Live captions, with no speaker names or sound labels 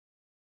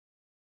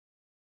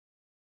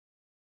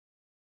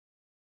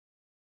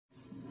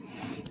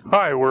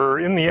Hi, we're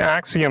in the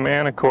Axiom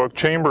Anechoic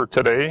chamber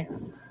today,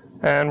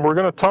 and we're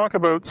going to talk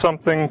about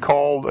something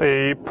called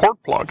a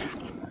port plug.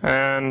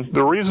 And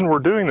the reason we're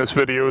doing this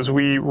video is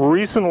we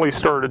recently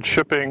started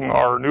shipping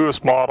our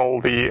newest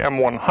model, the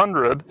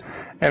M100,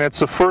 and it's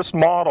the first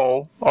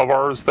model of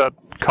ours that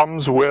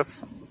comes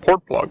with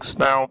port plugs.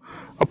 Now,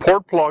 a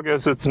port plug,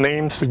 as its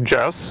name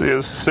suggests,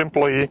 is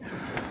simply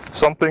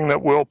something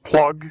that will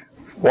plug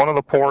one of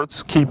the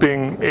ports,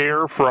 keeping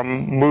air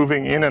from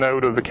moving in and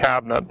out of the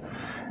cabinet.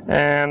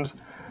 And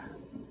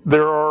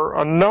there are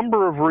a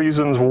number of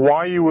reasons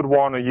why you would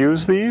want to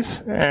use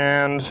these,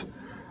 and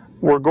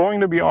we're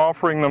going to be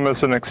offering them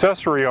as an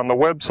accessory on the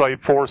website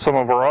for some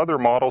of our other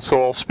models,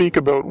 so I'll speak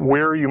about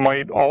where you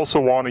might also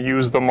want to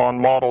use them on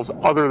models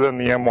other than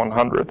the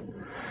M100.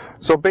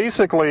 So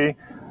basically,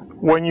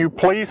 when you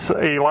place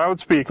a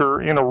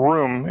loudspeaker in a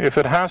room, if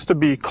it has to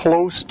be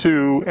close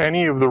to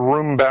any of the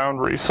room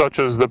boundaries, such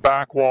as the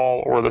back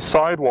wall or the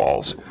side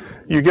walls,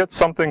 you get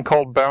something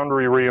called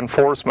boundary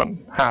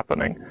reinforcement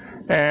happening.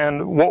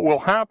 And what will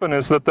happen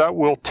is that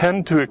will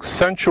tend to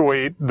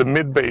accentuate the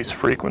mid-bass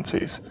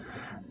frequencies.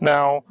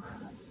 Now,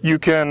 you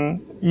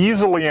can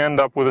easily end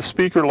up with a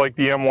speaker like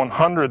the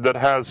M100 that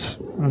has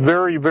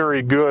very,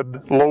 very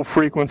good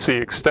low-frequency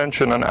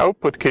extension and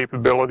output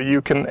capability.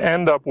 You can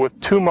end up with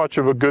too much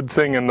of a good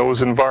thing in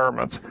those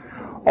environments.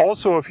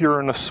 Also, if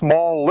you're in a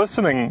small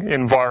listening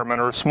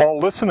environment or a small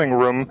listening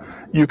room,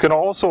 you can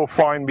also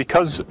find,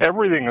 because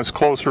everything is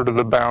closer to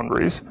the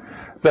boundaries,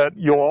 that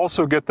you'll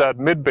also get that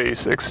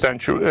mid-bass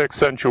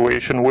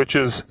accentuation, which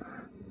is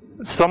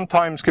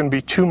sometimes can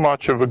be too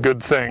much of a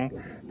good thing,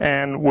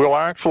 and will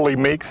actually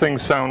make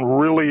things sound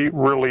really,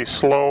 really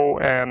slow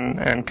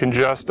and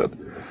congested.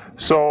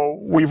 So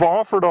we've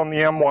offered on the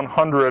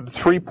M100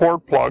 3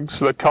 port plugs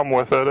that come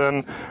with it,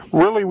 and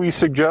really we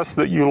suggest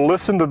that you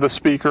listen to the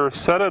speaker,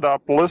 set it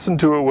up, listen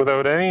to it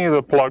without any of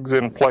the plugs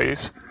in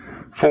place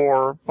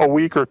for a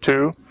week or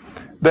two,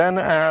 then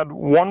add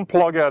 1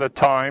 plug at a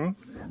time.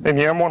 In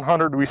the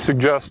M100 we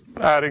suggest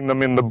adding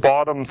them in the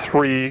bottom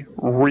 3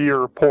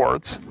 rear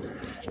ports,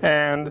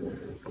 and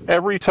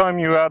every time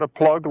you add a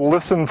plug,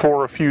 listen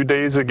for a few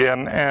days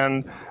again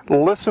and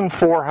listen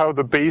for how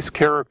the bass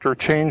character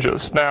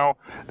changes. Now,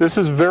 this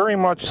is very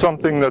much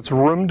something that's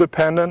room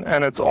dependent,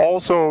 and it's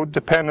also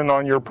dependent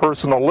on your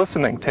personal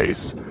listening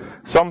tastes.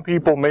 Some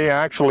people may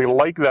actually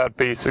like that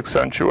bass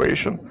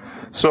accentuation.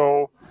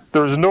 So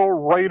there's no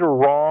right or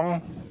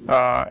wrong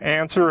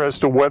answer as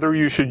to whether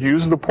you should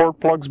use the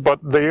port plugs, but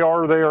they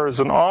are there as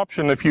an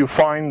option if you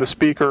find the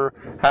speaker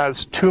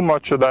has too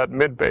much of that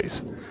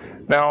mid-bass.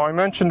 Now, I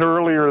mentioned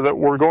earlier that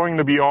we're going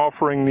to be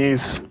offering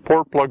these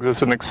port plugs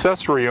as an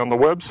accessory on the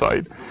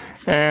website,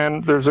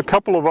 and there's a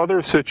couple of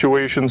other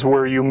situations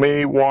where you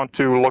may want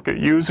to look at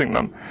using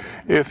them.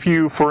 If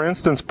you, for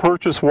instance,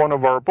 purchase one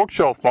of our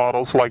bookshelf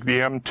models like the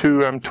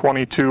M2,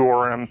 M22,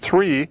 or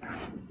M3,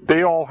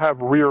 they all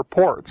have rear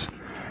ports.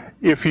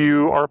 If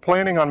you are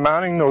planning on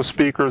mounting those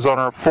speakers on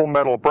our full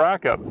metal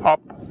bracket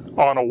up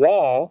on a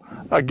wall,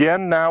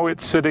 again, now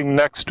it's sitting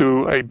next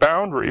to a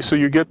boundary, so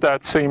you get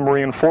that same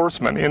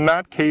reinforcement. In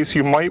that case,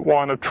 you might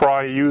want to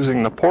try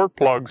using the port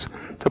plugs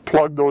to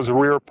plug those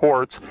rear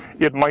ports.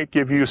 It might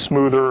give you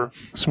smoother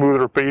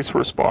bass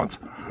response.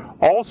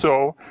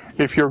 Also,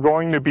 if you're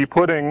going to be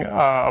putting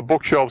a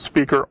bookshelf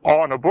speaker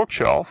on a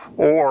bookshelf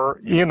or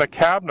in a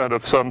cabinet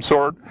of some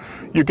sort,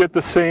 you get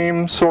the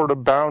same sort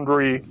of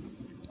boundary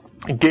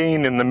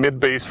gain in the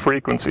mid-bass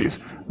frequencies.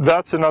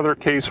 That's another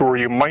case where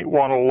you might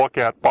want to look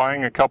at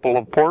buying a couple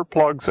of port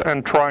plugs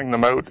and trying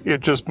them out.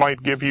 It just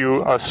might give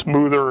you a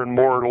smoother and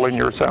more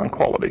linear sound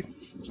quality.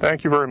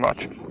 Thank you very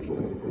much.